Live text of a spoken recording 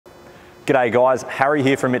G'day guys, Harry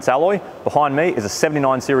here from Jmacx Alloy. Behind me is a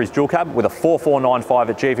 79 series dual cab with a 4495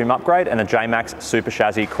 at GVM upgrade and a Jmacx super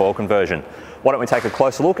chassis coil conversion. Why don't we take a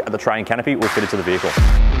closer look at the tray and canopy we've fitted to the vehicle.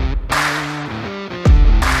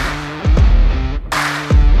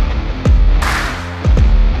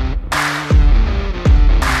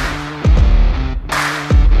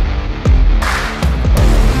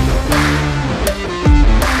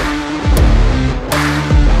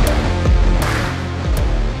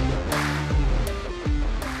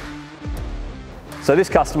 So this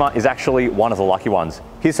customer is actually one of the lucky ones.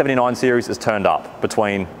 His 79 series is turned up.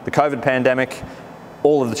 Between the COVID pandemic,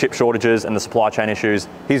 all of the chip shortages and the supply chain issues,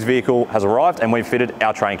 his vehicle has arrived and we've fitted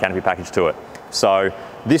our tray and canopy package to it. So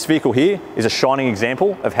this vehicle here is a shining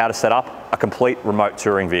example of how to set up a complete remote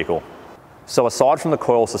touring vehicle. So aside from the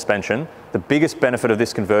coil suspension, the biggest benefit of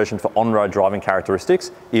this conversion for on-road driving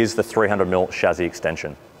characteristics is the 300mm chassis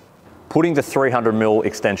extension. Putting the 300mm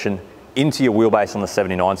extension into your wheelbase on the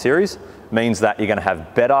 79 series means that you're going to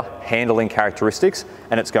have better handling characteristics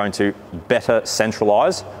and it's going to better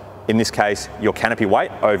centralize, in this case, your canopy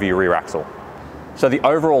weight over your rear axle. So the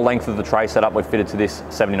overall length of the tray setup we've fitted to this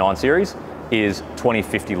 79 series is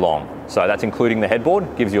 2050 long. So that's including the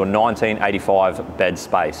headboard, gives you a 1985 bed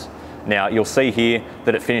space. Now you'll see here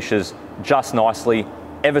that it finishes just nicely,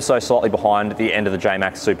 ever so slightly behind the end of the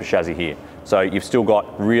Jmacx super chassis here. So you've still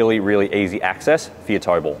got really easy access for your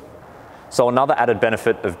tow ball. So another added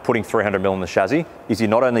benefit of putting 300mm in the chassis is you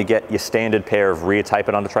not only get your standard pair of rear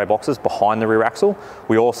tapered under tray boxes behind the rear axle,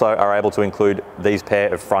 we also are able to include these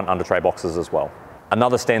pair of front under tray boxes as well.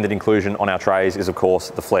 Another standard inclusion on our trays is of course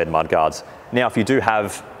the flared mudguards. Now if you do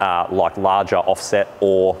have like larger offset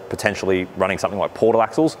or potentially running something like portal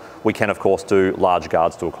axles, we can of course do large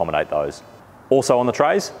guards to accommodate those. Also on the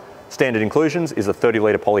trays, standard inclusions is the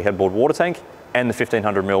 30-litre poly headboard water tank and the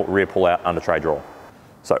 1500mm rear pull-out under tray drawer.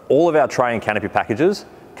 So all of our tray and canopy packages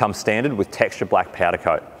come standard with texture black powder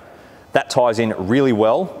coat. That ties in really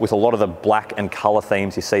well with a lot of the black and colour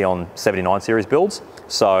themes you see on 79 series builds.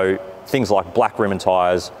 So things like black rim and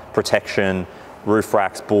tyres, protection, roof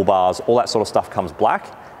racks, bull bars, all that sort of stuff comes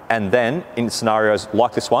black. And then in scenarios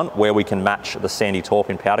like this one, where we can match the sandy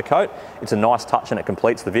taupe in powder coat, it's a nice touch and it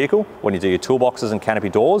completes the vehicle when you do your toolboxes and canopy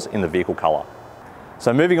doors in the vehicle colour.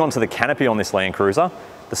 So moving on to the canopy on this Landcruiser,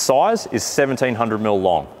 the size is 1700mm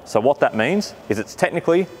long. So what that means is it's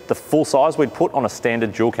technically the full size we'd put on a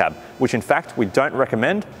standard dual cab, which in fact we don't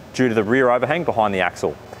recommend due to the rear overhang behind the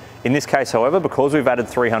axle. In this case, however, because we've added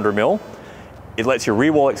 300mm, it lets your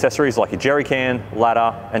rear wall accessories like your jerry can,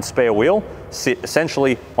 ladder and spare wheel sit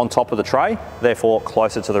essentially on top of the tray, therefore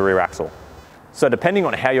closer to the rear axle. So depending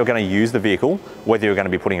on how you're going to use the vehicle, whether you're going to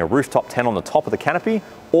be putting a rooftop tent on the top of the canopy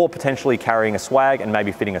or potentially carrying a swag and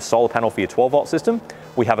maybe fitting a solar panel for your 12-volt system,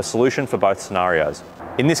 we have a solution for both scenarios.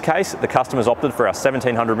 In this case, the customer's opted for our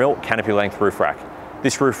 1700mm canopy length roof rack.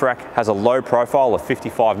 This roof rack has a low profile of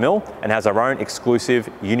 55mm and has our own exclusive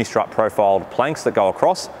unistrut profiled planks that go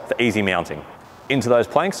across for easy mounting. Into those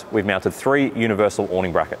planks, we've mounted 3 universal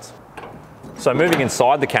awning brackets. So moving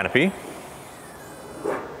inside the canopy,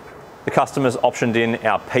 the customer's optioned in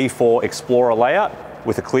our P4 Explorer layout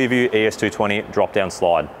with a Clearview ES220 drop-down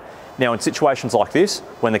slide. Now in situations like this,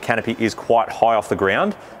 when the canopy is quite high off the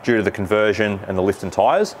ground due to the conversion and the lift and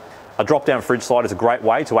tyres, a drop-down fridge slide is a great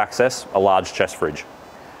way to access a large chest fridge.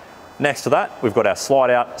 Next to that, we've got our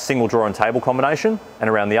slide-out single drawer and table combination, and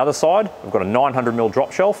around the other side, we've got a 900mm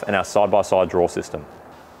drop shelf and our side-by-side drawer system.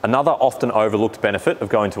 Another often overlooked benefit of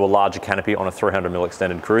going to a larger canopy on a 300mm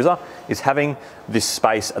extended cruiser is having this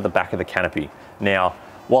space at the back of the canopy. Now,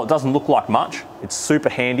 while it doesn't look like much, it's super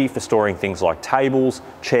handy for storing things like tables,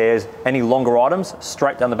 chairs, any longer items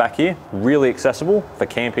straight down the back here, really accessible for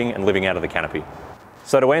camping and living out of the canopy.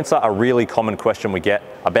 So to answer a really common question we get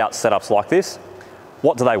about setups like this,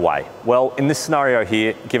 what do they weigh? Well, in this scenario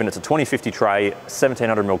here, given it's a 2050 tray,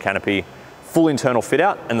 1700mm canopy, full internal fit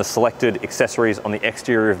out and the selected accessories on the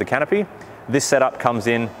exterior of the canopy, this setup comes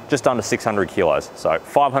in just under 600 kilos, so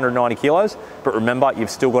 590 kilos, but remember you've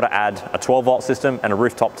still got to add a 12-volt system and a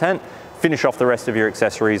rooftop tent, finish off the rest of your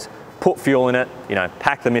accessories, put fuel in it,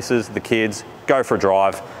 pack the missus, the kids, go for a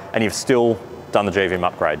drive, and you've still done the GVM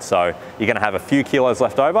upgrade. So you're going to have a few kilos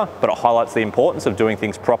left over, but it highlights the importance of doing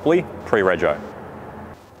things properly pre-rego.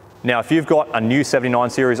 Now, if you've got a new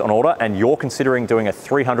 79 series on order and you're considering doing a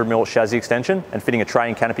 300mm chassis extension and fitting a tray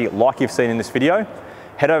and canopy like you've seen in this video,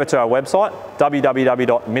 head over to our website,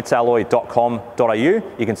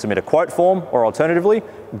 www.jmacxalloy.com.au. You can submit a quote form or alternatively,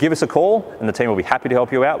 give us a call and the team will be happy to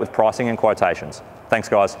help you out with pricing and quotations. Thanks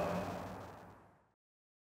guys.